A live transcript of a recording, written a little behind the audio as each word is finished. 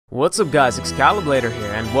What's up guys, Excaliblator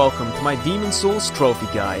here, and welcome to my Demon Souls Trophy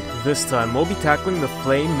Guide. This time we'll be tackling the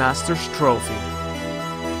Flame Master's Trophy.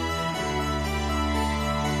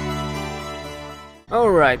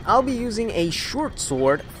 Alright, I'll be using a short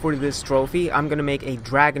sword for this trophy. I'm gonna make a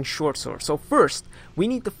dragon short sword. So first, we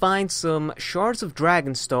need to find some Shards of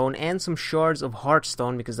Dragonstone and some Shards of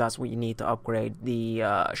Hardstone, because that's what you need to upgrade the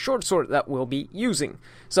short sword that we'll be using.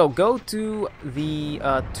 So go to the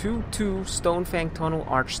 2-2 Stonefang Tunnel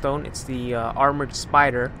archstone. It's the Armored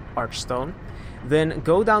Spider archstone. Then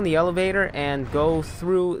go down the elevator and go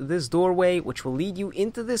through this doorway, which will lead you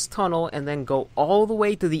into this tunnel, and then go all the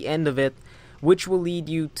way to the end of it, which will lead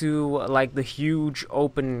you to like the huge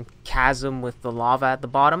open chasm with the lava at the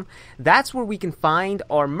bottom. That's where we can find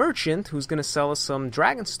our merchant, who's gonna sell us some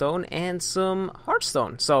Dragonstone and some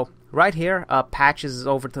Hardstone. So right here, Patches is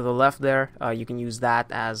over to the left there. You can use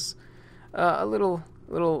that as a little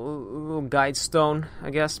guide stone,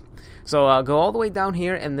 I guess. So go all the way down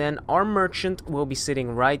here, and then our merchant will be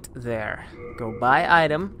sitting right there. Go buy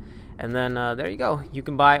item, and then there you go. You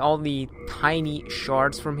can buy all the tiny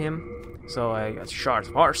shards from him. So I got shards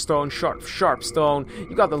of Hardstone, Sharpstone.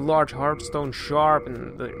 You got the large Hardstone Sharp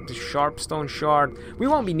and the Sharpstone Shard. We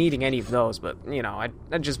won't be needing any of those, but you know,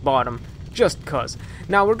 I just bought them just cuz.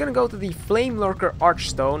 Now we're gonna go to the Flamelurker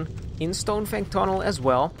Archstone in Stonefang Tunnel as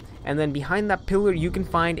well, and then behind that pillar you can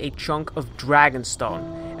find a chunk of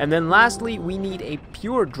Dragonstone. And then lastly, we need a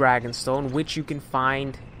Pure Dragonstone, which you can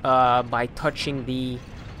find by touching the,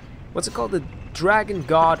 what's it called, the Dragon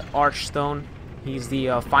God Archstone. He's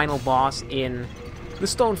the final boss in the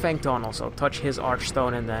Stonefang Tunnel, so touch his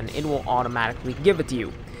archstone and then it will automatically give it to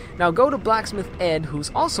you. Now go to Blacksmith Ed, who's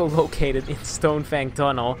also located in Stonefang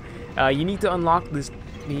Tunnel. You need to unlock the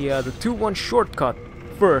 2-1 shortcut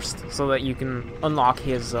first, so that you can unlock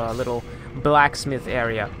his little blacksmith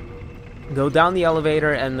area. Go down the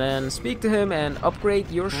elevator and then speak to him and upgrade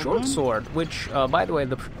your short sword, which, by the way,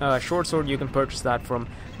 the short sword, you can purchase that from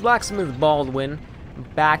Blacksmith Boldwin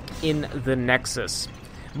back in the Nexus.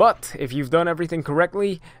 But if you've done everything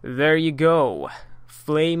correctly, there you go.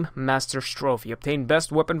 Flame Master's Trophy. Obtain best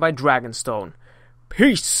weapon by Dragonstone.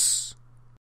 Peace!